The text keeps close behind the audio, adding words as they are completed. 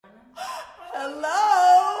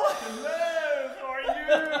Hello! Hello, how are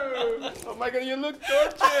you? Oh my god, you look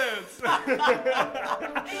gorgeous!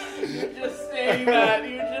 You're just saying that.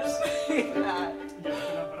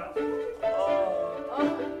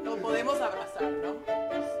 No podemos abrazar, no?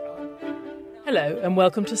 Hello and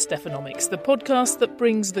welcome to Stephanomics, the podcast that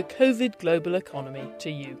brings the COVID global economy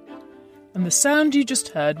to you. And the sound you just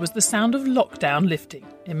heard was the sound of lockdown lifting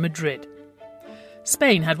in Madrid.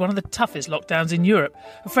 Spain had one of the toughest lockdowns in Europe.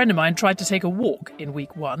 A friend of mine tried to take a walk in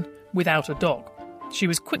week 1 without a dog. She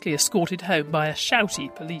was quickly escorted home by a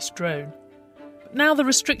shouty police drone. But now the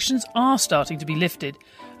restrictions are starting to be lifted,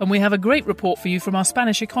 and we have a great report for you from our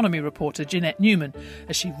Spanish economy reporter Jeannette Neumann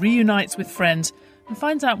as she reunites with friends and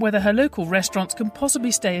finds out whether her local restaurants can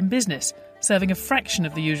possibly stay in business, serving a fraction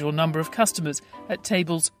of the usual number of customers at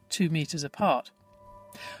tables 2 metres apart.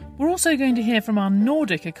 We're also going to hear from our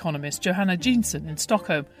Nordic economist Johanna Jeansson in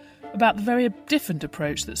Stockholm about the very different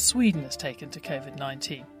approach that Sweden has taken to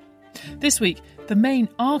COVID-19. This week, the main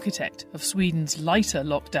architect of Sweden's lighter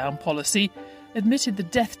lockdown policy admitted the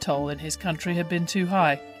death toll in his country had been too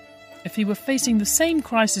high. If he were facing the same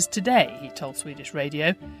crisis today, he told Swedish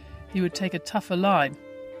radio, he would take a tougher line.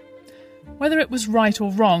 Whether it was right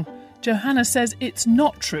or wrong, Johanna says it's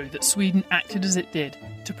not true that Sweden acted as it did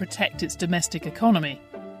to protect its domestic economy.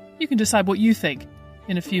 You can decide what you think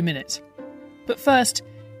in a few minutes. But first,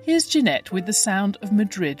 here's Jeanette with the sound of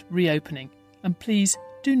Madrid reopening. And please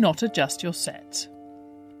do not adjust your sets.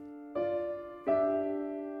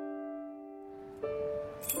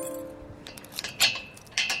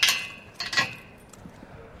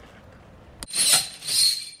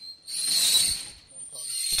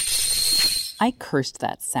 I cursed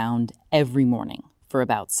that sound every morning for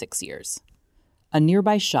about 6 years. A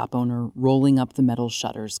nearby shop owner rolling up the metal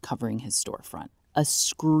shutters covering his storefront. A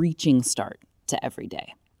screeching start to every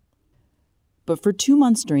day. But for 2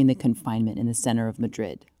 months during the confinement in the center of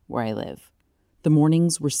Madrid, where I live, the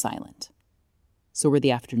mornings were silent. So were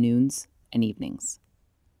the afternoons and evenings.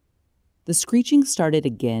 The screeching started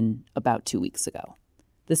again about 2 weeks ago.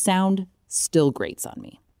 The sound still grates on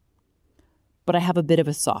me. But I have a bit of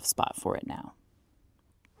a soft spot for it now.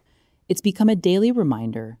 It's become a daily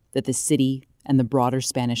reminder that the city and the broader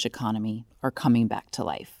Spanish economy are coming back to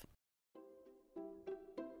life.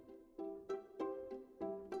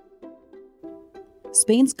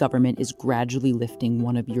 Spain's government is gradually lifting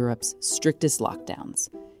one of Europe's strictest lockdowns,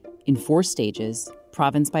 in 4 stages,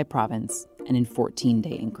 province by province, and in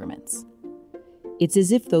 14-day increments. It's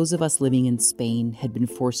as if those of us living in Spain had been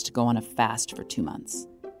forced to go on a fast for 2 months.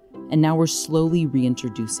 And now we're slowly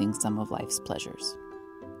reintroducing some of life's pleasures.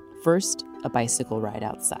 First, a bicycle ride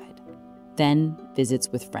outside. Then, visits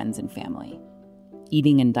with friends and family.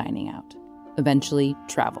 Eating and dining out. Eventually,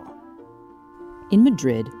 travel. In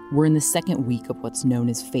Madrid, we're in the second week of what's known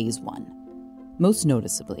as Phase 1. Most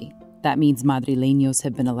noticeably, that means Madrileños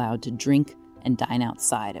have been allowed to drink and dine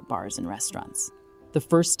outside at bars and restaurants. The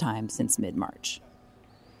first time since mid-March.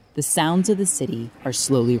 The sounds of the city are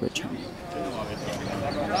slowly returning.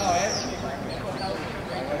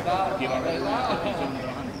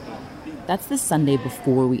 That's the Sunday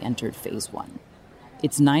before we entered Phase 1.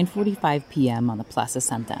 It's 9:45 p.m. on the Plaza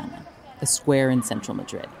Santa Ana, a square in central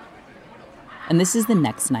Madrid. And this is the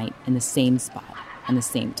next night in the same spot and the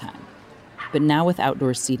same time, but now with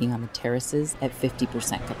outdoor seating on the terraces at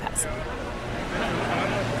 50% capacity.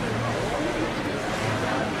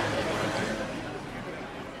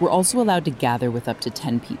 We're also allowed to gather with up to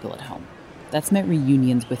 10 people at home. That's meant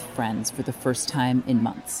reunions with friends for the first time in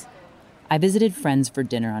months. I visited friends for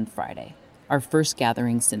dinner on Friday, our first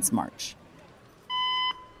gathering since March.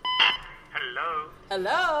 Hello.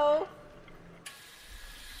 Hello?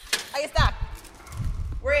 Ahí está.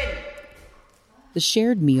 We're in. The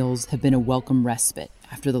shared meals have been a welcome respite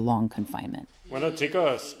after the long confinement. Bueno,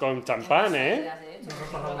 chicos, con champán, eh?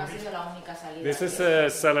 This is a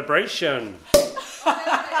celebration.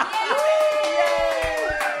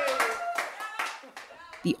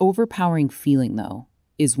 The overpowering feeling, though,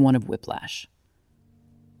 is one of whiplash.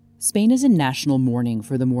 Spain is in national mourning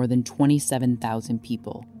for the more than 27,000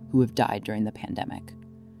 people who have died during the pandemic.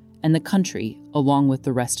 And the country, along with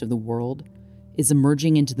the rest of the world, is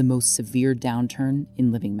emerging into the most severe downturn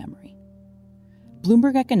in living memory.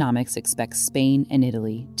 Bloomberg Economics expects Spain and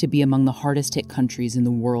Italy to be among the hardest hit countries in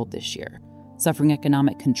the world this year, suffering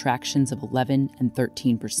economic contractions of 11 and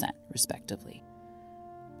 13%, respectively.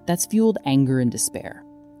 That's fueled anger and despair.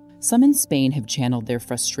 Some in Spain have channeled their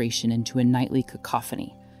frustration into a nightly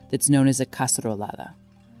cacophony that's known as a cacerolada.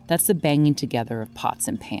 That's the banging together of pots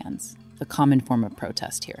and pans, a common form of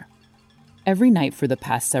protest here. Every night for the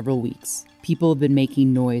past several weeks, people have been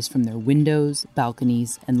making noise from their windows,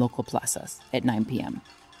 balconies, and local plazas at 9 p.m.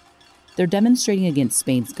 They're demonstrating against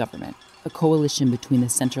Spain's government, a coalition between the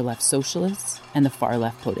center-left socialists and the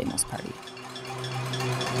far-left Podemos party.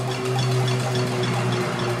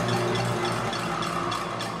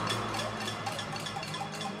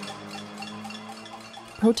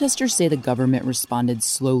 Protesters say the government responded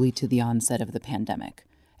slowly to the onset of the pandemic,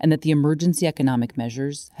 and that the emergency economic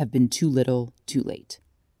measures have been too little, too late.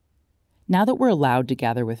 Now that we're allowed to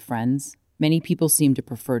gather with friends, many people seem to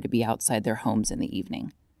prefer to be outside their homes in the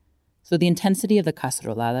evening. So the intensity of the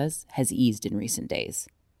caceroladas has eased in recent days,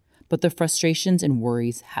 but the frustrations and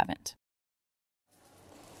worries haven't.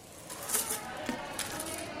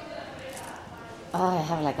 Oh, I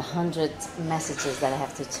have like 100 messages that I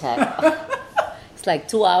have to check. It's like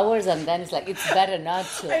 2 hours, and then it's like, it's better not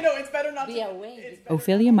to. I know, it's better not be to awake.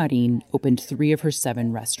 Ofelia Marin opened 3 of her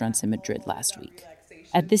 7 restaurants in Madrid last week.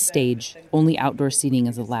 At this stage, only outdoor seating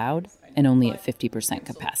is allowed and only at 50%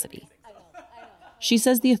 capacity. She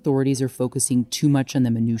says the authorities are focusing too much on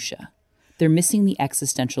the minutiae. They're missing the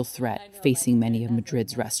existential threat facing many of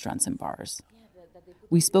Madrid's restaurants and bars.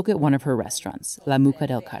 We spoke at one of her restaurants, La Muca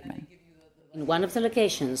del Carmen. In one of the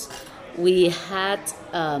locations, we had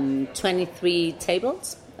 23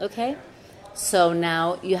 tables, okay? So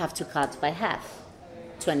now you have to cut by half.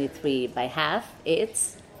 23 by half,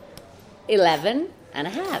 it's 11 and a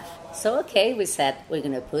half. So, okay, we said we're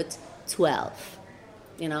going to put 12.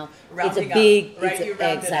 You know, Rounding it's a big, up,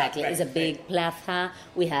 right? Exactly, it's a big plaza.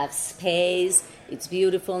 We have space, it's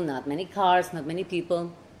beautiful, not many cars, not many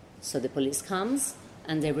people. So the police comes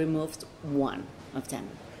and they removed one of them.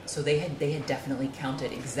 So they had definitely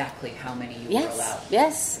counted exactly how many you were allowed.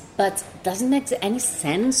 Yes, but doesn't make any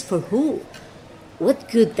sense for who? What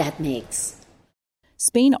good that makes?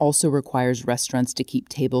 Spain also requires restaurants to keep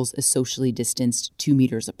tables a socially distanced 2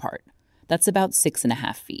 meters apart. That's about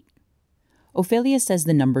 6.5 feet. Ofelia says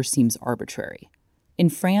the number seems arbitrary. In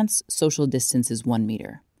France, social distance is 1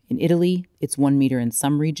 meter. In Italy, it's 1 meter in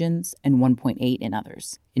some regions and 1.8 in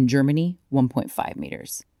others. In Germany, 1.5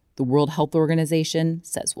 meters. The World Health Organization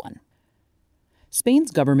says 1.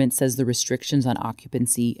 Spain's government says the restrictions on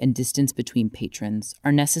occupancy and distance between patrons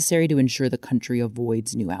are necessary to ensure the country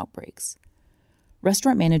avoids new outbreaks.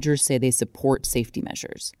 Restaurant managers say they support safety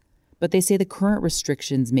measures, but they say the current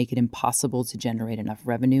restrictions make it impossible to generate enough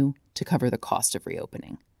revenue to cover the cost of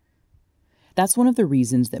reopening. That's one of the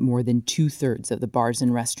reasons that more than 2/3 of the bars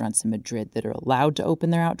and restaurants in Madrid that are allowed to open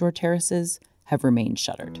their outdoor terraces have remained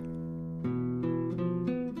shuttered.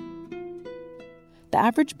 The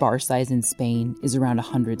average bar size in Spain is around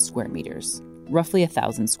 100 square meters, roughly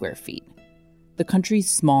 1,000 square feet. The country's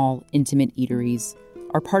small, intimate eateries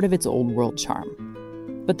are part of its old world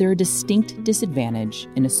charm, but they're a distinct disadvantage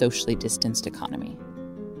in a socially distanced economy.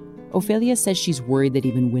 Ofelia says she's worried that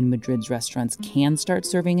even when Madrid's restaurants can start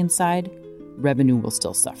serving inside, revenue will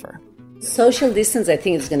still suffer. Social distance, I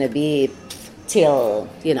think, is going to be till,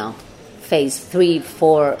 phase 3,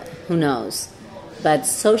 4, who knows. But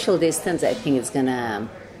social distance, I think, is going to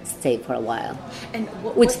stay for a while,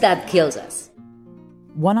 which that kills us.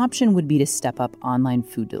 One option would be to step up online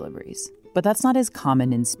food deliveries, but that's not as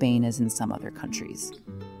common in Spain as in some other countries.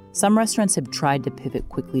 Some restaurants have tried to pivot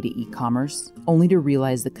quickly to e-commerce, only to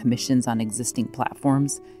realize the commissions on existing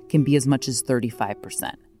platforms can be as much as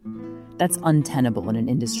 35%. That's untenable in an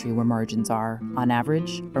industry where margins are, on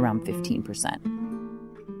average, around 15%.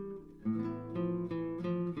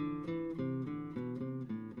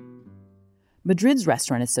 Madrid's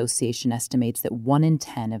Restaurant Association estimates that 1 in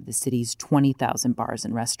 10 of the city's 20,000 bars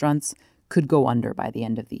and restaurants could go under by the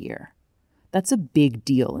end of the year. That's a big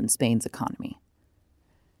deal in Spain's economy.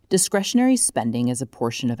 Discretionary spending is a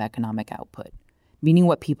portion of economic output, meaning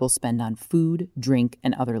what people spend on food, drink,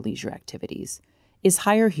 and other leisure activities, is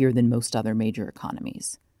higher here than most other major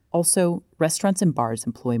economies. Also, restaurants and bars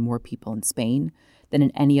employ more people in Spain than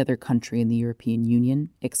in any other country in the European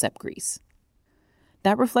Union except Greece.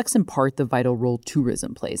 That reflects in part the vital role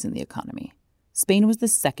tourism plays in the economy. Spain was the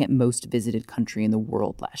second most visited country in the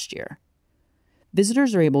world last year.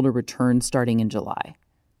 Visitors are able to return starting in July,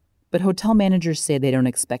 but hotel managers say they don't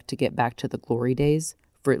expect to get back to the glory days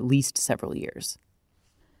for at least several years.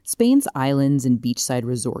 Spain's islands and beachside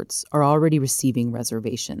resorts are already receiving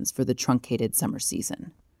reservations for the truncated summer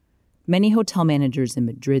season. Many hotel managers in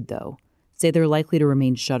Madrid, though, say they're likely to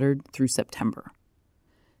remain shuttered through September.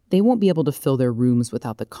 They won't be able to fill their rooms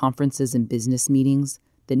without the conferences and business meetings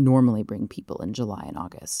that normally bring people in July and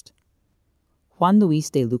August. Juan Luis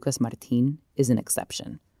de Lucas Martin is an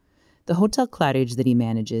exception. The Hotel Claridge that he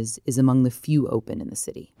manages is among the few open in the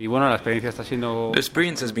city. The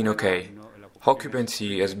experience has been okay.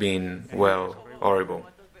 Occupancy has been, well, horrible.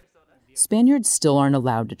 Spaniards still aren't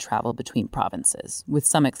allowed to travel between provinces, with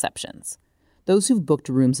some exceptions. Those who've booked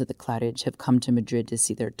rooms at the Claridge have come to Madrid to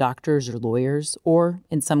see their doctors or lawyers, or,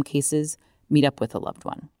 in some cases, meet up with a loved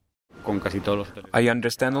one. I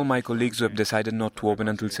understand all my colleagues who have decided not to open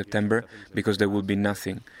until September because there will be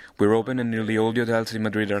nothing. We're open and nearly all the hotels in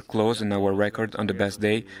Madrid are closed, and our record on the best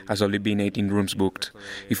day has only been 18 rooms booked.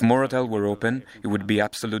 If more hotels were open, it would be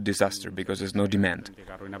absolute disaster because there's no demand.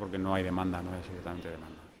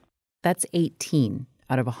 That's 18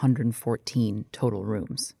 out of 114 total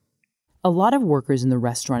rooms. A lot of workers in the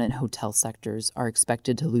restaurant and hotel sectors are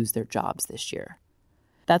expected to lose their jobs this year.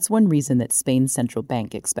 That's one reason that Spain's central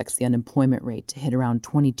bank expects the unemployment rate to hit around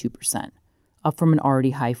 22%, up from an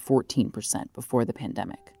already high 14% before the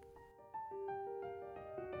pandemic.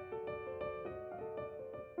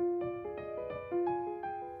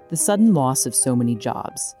 The sudden loss of so many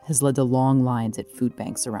jobs has led to long lines at food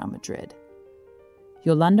banks around Madrid.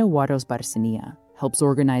 Yolanda Guaros Barcenia helps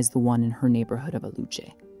organize the one in her neighborhood of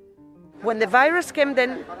Aluche. When the virus came,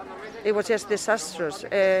 then it was just disastrous.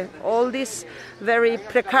 All this very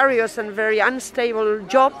precarious and very unstable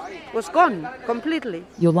job was gone completely.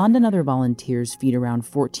 Yolanda and other volunteers feed around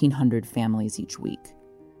 1,400 families each week.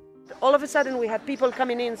 All of a sudden, we had people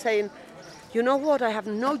coming in saying, you know what, I have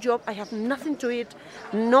no job, I have nothing to eat,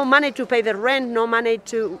 no money to pay the rent, no money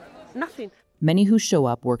to... nothing. Many who show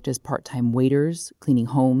up worked as part-time waiters, cleaning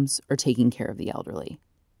homes, or taking care of the elderly.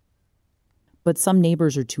 But some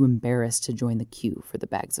neighbors are too embarrassed to join the queue for the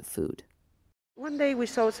bags of food. One day we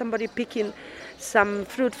saw somebody picking some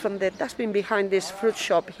fruit from the dustbin behind this fruit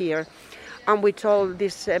shop here. And we told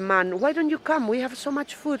this man, why don't you come? We have so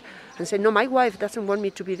much food. And said, no, my wife doesn't want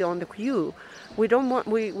me to be on the queue. We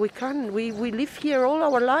live here all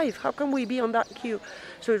our life. How can we be on that queue?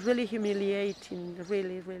 So it's really humiliating,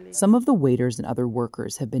 really. Some of the waiters and other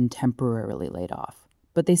workers have been temporarily laid off,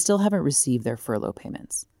 but they still haven't received their furlough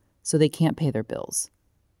payments, so they can't pay their bills.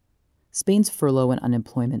 Spain's furlough and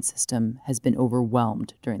unemployment system has been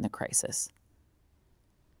overwhelmed during the crisis.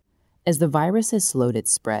 As the virus has slowed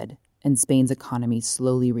its spread and Spain's economy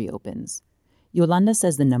slowly reopens, Yolanda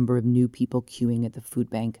says the number of new people queuing at the food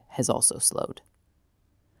bank has also slowed.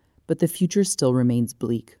 But the future still remains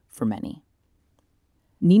bleak for many.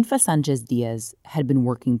 Ninfa Sanchez-Diaz had been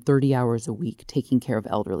working 30 hours a week taking care of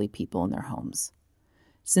elderly people in their homes.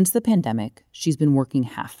 Since the pandemic, she's been working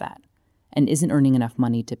half that and isn't earning enough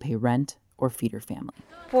money to pay rent or feed her family.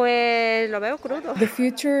 The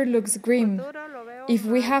future looks grim. If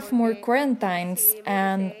we have more quarantines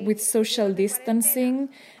and with social distancing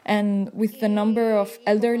and with the number of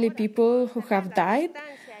elderly people who have died,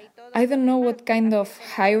 I don't know what kind of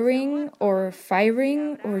hiring or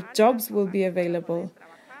firing or jobs will be available.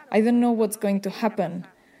 I don't know what's going to happen.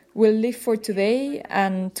 We'll live for today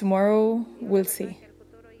and tomorrow we'll see.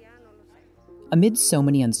 Amid so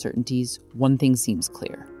many uncertainties, one thing seems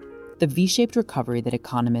clear. The V-shaped recovery that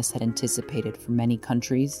economists had anticipated for many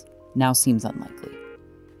countries now seems unlikely.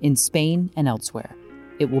 In Spain and elsewhere,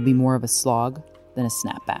 it will be more of a slog than a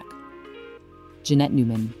snapback. Jeannette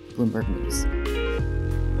Neumann, Bloomberg News.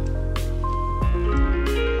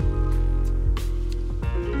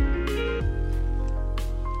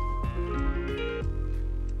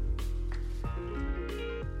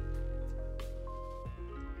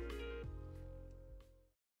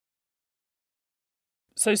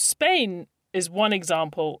 So Spain is one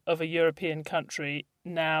example of a European country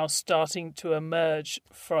now starting to emerge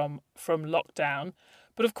from lockdown.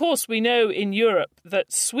 But of course, we know in Europe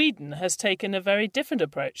that Sweden has taken a very different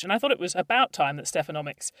approach. And I thought it was about time that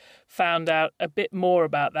Stephanomics found out a bit more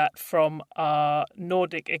about that from our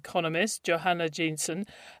Nordic economist, Johanna Jeansson.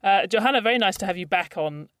 Johanna, very nice to have you back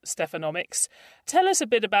on Stephanomics. Tell us a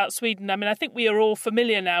bit about Sweden. I mean, I think we are all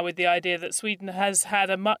familiar now with the idea that Sweden has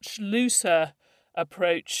had a much looser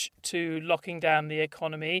approach to locking down the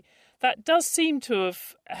economy. That does seem to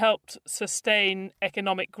have helped sustain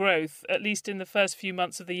economic growth, at least in the first few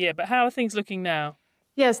months of the year. But how are things looking now?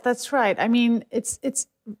 Yes, that's right. I mean, it's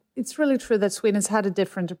really true that Sweden's had a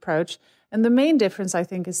different approach. And the main difference, I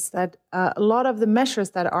think, is that a lot of the measures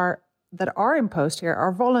that are imposed here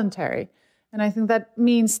are voluntary. And I think that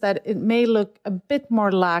means that it may look a bit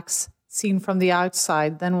more lax seen from the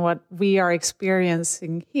outside than what we are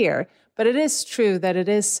experiencing here. But it is true that it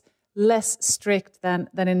is less strict than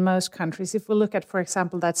in most countries. If we look at, for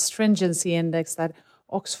example, that stringency index that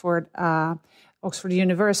Oxford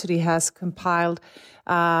University has compiled,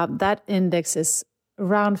 that index is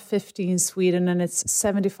around 50 in Sweden and it's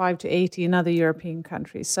 75 to 80 in other European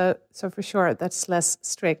countries. So for sure, that's less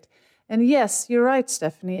strict. And yes, you're right,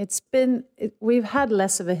 Stephanie. We've had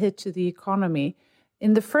less of a hit to the economy.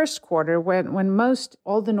 In the first quarter, when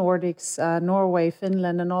all the Nordics, Norway,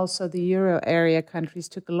 Finland, and also the euro area countries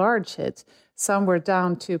took a large hit, some were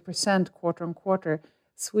down 2% quarter on quarter.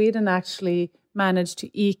 Sweden actually managed to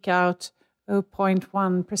eke out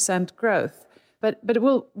 0.1% growth. But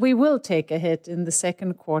we will take a hit in the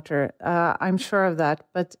second quarter. I'm sure of that.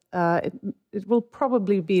 But it will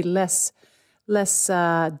probably be less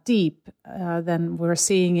deep than we're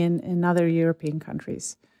seeing in other European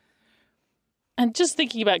countries. And just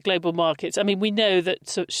thinking about global markets, I mean, we know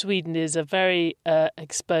that Sweden is a very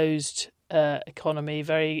exposed economy,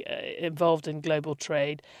 very involved in global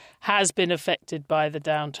trade, has been affected by the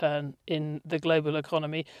downturn in the global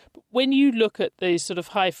economy. But when you look at these sort of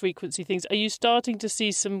high-frequency things, are you starting to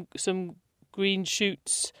see some green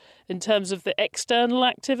shoots in terms of the external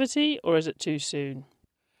activity, or is it too soon?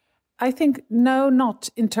 I think, no, not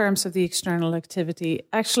in terms of the external activity.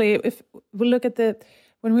 Actually, if we look at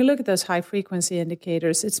when we look at those high-frequency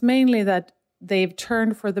indicators, it's mainly that they've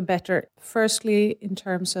turned for the better. Firstly, in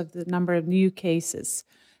terms of the number of new cases,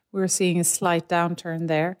 we're seeing a slight downturn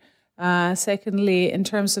there. Secondly, in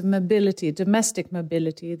terms of mobility, domestic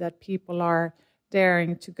mobility, that people are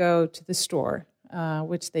daring to go to the store,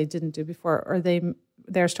 which they didn't do before, or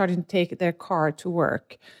they're starting to take their car to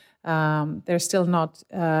work. They're still not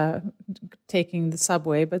taking the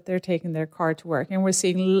subway, but they're taking their car to work. And we're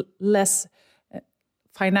seeing less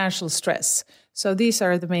financial stress. So these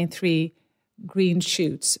are the main three green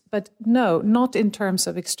shoots. But no, not in terms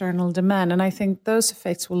of external demand. And I think those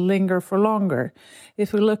effects will linger for longer.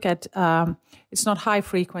 If we look at, it's not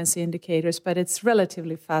high-frequency indicators, but it's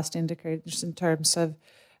relatively fast indicators in terms of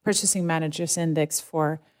Purchasing Managers Index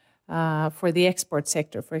for the export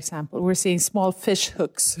sector, for example. We're seeing small fish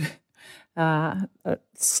hooks, a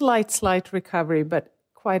slight recovery, but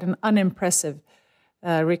quite an unimpressive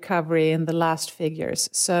recovery in the last figures.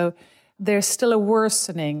 So there's still a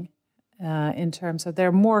worsening in terms of there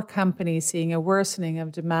are more companies seeing a worsening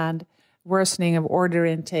of demand, worsening of order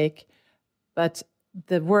intake, but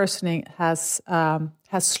the worsening has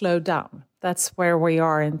slowed down. That's where we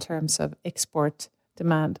are in terms of export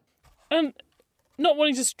demand. Not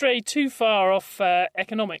wanting to stray too far off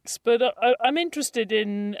economics, but I'm interested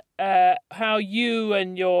in how you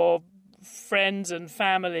and your friends and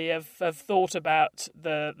family have thought about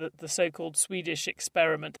the so-called Swedish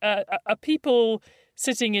experiment. Are people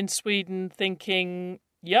sitting in Sweden thinking,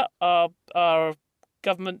 yeah, our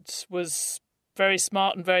government was very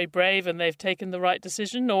smart and very brave and they've taken the right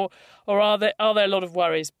decision, or are there a lot of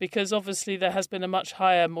worries? Because obviously there has been a much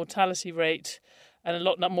higher mortality rate and a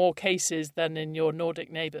lot more cases than in your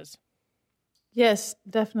Nordic neighbours. Yes,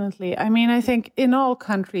 definitely. I mean, I think in all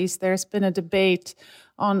countries there's been a debate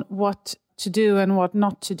on what to do and what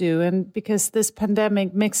not to do. And because this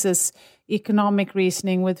pandemic mixes economic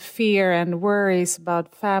reasoning with fear and worries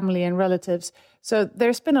about family and relatives. So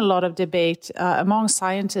there's been a lot of debate among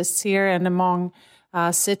scientists here and among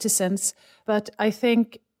citizens. But I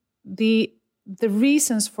think the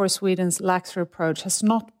reasons for Sweden's laxer approach has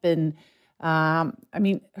not been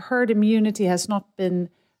herd immunity has not been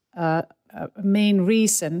a main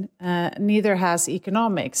reason, neither has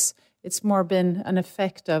economics. It's more been an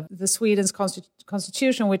effect of the Sweden's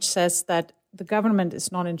constitution, which says that the government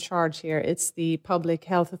is not in charge here. It's the public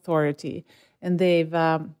health authority, and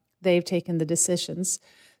they've taken the decisions.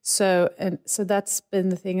 So that's been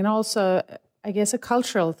the thing. And also, I guess, a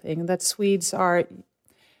cultural thing that Swedes are...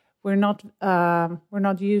 We're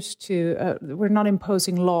not used to. We're not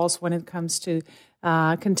imposing laws when it comes to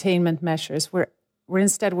containment measures.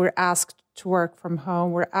 We're asked to work from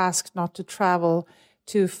home. We're asked not to travel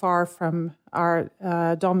too far from our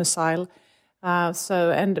domicile.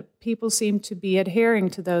 And people seem to be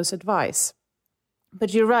adhering to those advice.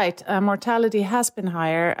 But you're right. Mortality has been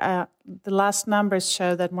higher. The last numbers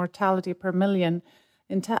show that mortality per million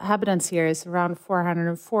inhabitants here is around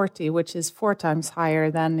 440, which is 4 times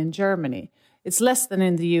higher than in Germany. It's less than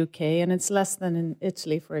in the UK and it's less than in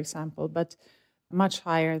Italy, for example, but much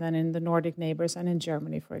higher than in the Nordic neighbors and in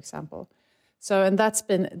Germany, for example. So, and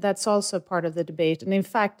that's also part of the debate. And in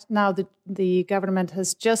fact, now the government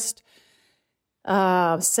has just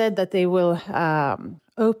said that they will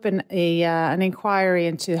open an inquiry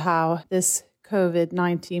into how this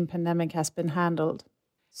COVID-19 pandemic has been handled.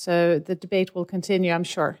 So the debate will continue, I'm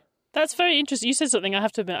sure. That's very interesting. You said something I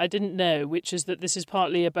have to admit I didn't know, which is that this is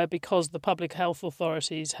partly about because the public health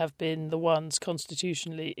authorities have been the ones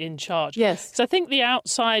constitutionally in charge. Yes. So I think the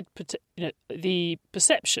outside, the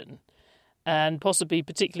perception and possibly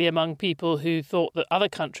particularly among people who thought that other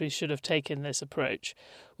countries should have taken this approach,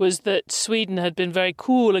 was that Sweden had been very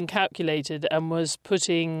cool and calculated and was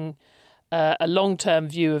putting a long-term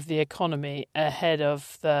view of the economy ahead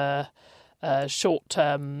of the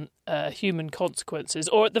short-term human consequences,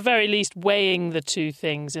 or at the very least weighing the two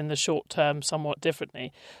things in the short term somewhat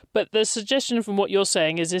differently. But the suggestion from what you're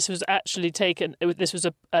saying is this was actually this was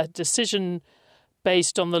a decision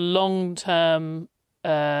based on the long-term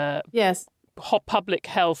yes, public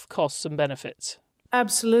health costs and benefits.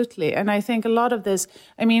 Absolutely. And I think a lot of this,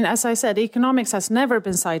 I mean, as I said, economics has never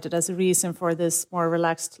been cited as a reason for this more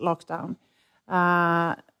relaxed lockdown.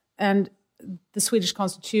 And the Swedish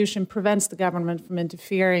constitution prevents the government from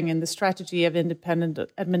interfering in the strategy of independent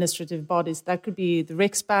administrative bodies. That could be the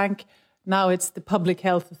Riksbank. Now it's the Public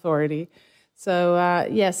Health Authority. So,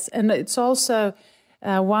 yes. And it's also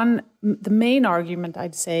the main argument,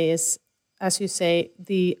 I'd say, is, as you say,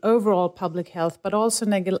 the overall public health, but also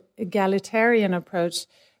an egalitarian approach.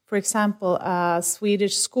 For example,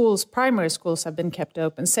 Swedish schools, primary schools have been kept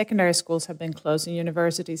open, secondary schools have been closed, and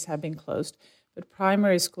universities have been closed. But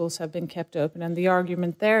primary schools have been kept open. And the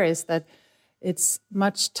argument there is that it's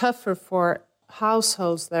much tougher for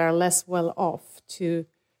households that are less well off to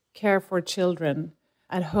care for children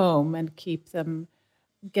at home and get them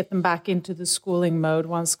back into the schooling mode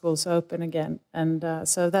once schools open again. And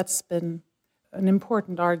so that's been an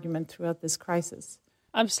important argument throughout this crisis.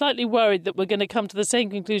 I'm slightly worried that we're going to come to the same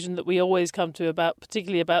conclusion that we always come to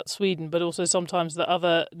particularly about Sweden, but also sometimes the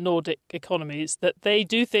other Nordic economies, that they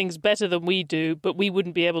do things better than we do, but we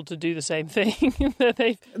wouldn't be able to do the same thing.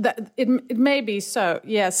 It may be so,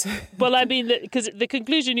 yes. Well, I mean, because the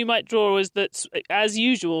conclusion you might draw is that, as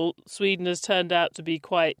usual, Sweden has turned out to be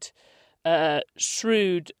quite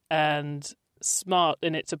shrewd and smart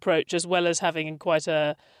in its approach, as well as having quite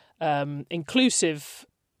a inclusive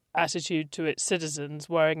attitude to its citizens,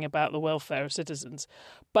 worrying about the welfare of citizens.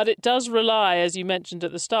 But it does rely, as you mentioned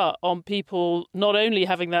at the start, on people not only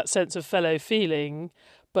having that sense of fellow feeling,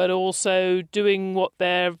 but also doing what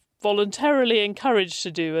they're voluntarily encouraged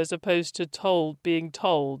to do as opposed to being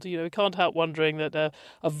told. You know, we can't help wondering that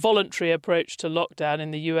a voluntary approach to lockdown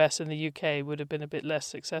in the US and the UK would have been a bit less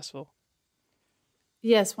successful.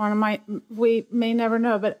 Yes, we may never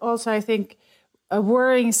know, but also I think a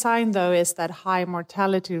worrying sign, though, is that high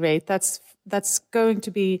mortality rate. That's going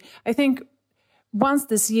to be, I think, once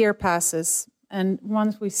this year passes and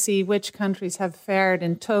once we see which countries have fared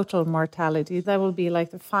in total mortality, that will be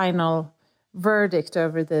like the final verdict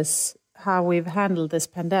over this, how we've handled this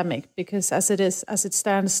pandemic. Because as it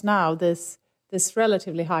stands now, this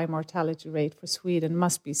relatively high mortality rate for Sweden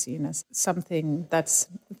must be seen as something that's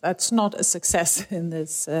not a success in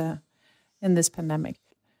this pandemic.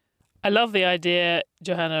 I love the idea,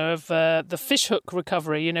 Johanna, of the fishhook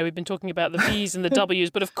recovery. You know, we've been talking about the V's and the W's,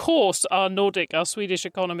 but of course our Swedish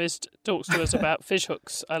economist talks to us about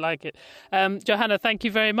fishhooks. I like it. Johanna, thank you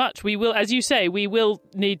very much. We will, as you say,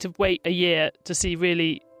 need to wait a year to see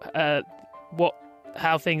really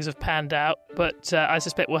how things have panned out. But I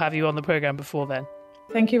suspect we'll have you on the programme before then.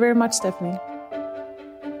 Thank you very much, Stephanie.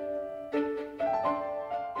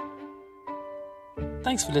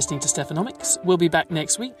 Thanks for listening to Stephanomics. We'll be back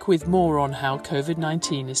next week with more on how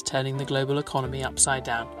COVID-19 is turning the global economy upside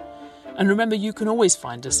down. And remember, you can always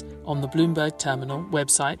find us on the Bloomberg Terminal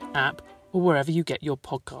website, app, or wherever you get your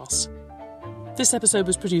podcasts. This episode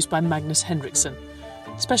was produced by Magnus Henriksson.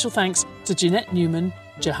 Special thanks to Jeannette Neumann,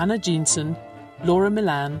 Johanna Jeansson, Laura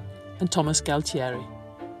Milan, and Thomas Galtieri.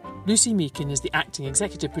 Lucy Meakin is the acting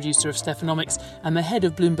executive producer of Stephanomics, and the head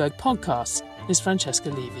of Bloomberg Podcasts is Francesca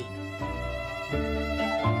Levy.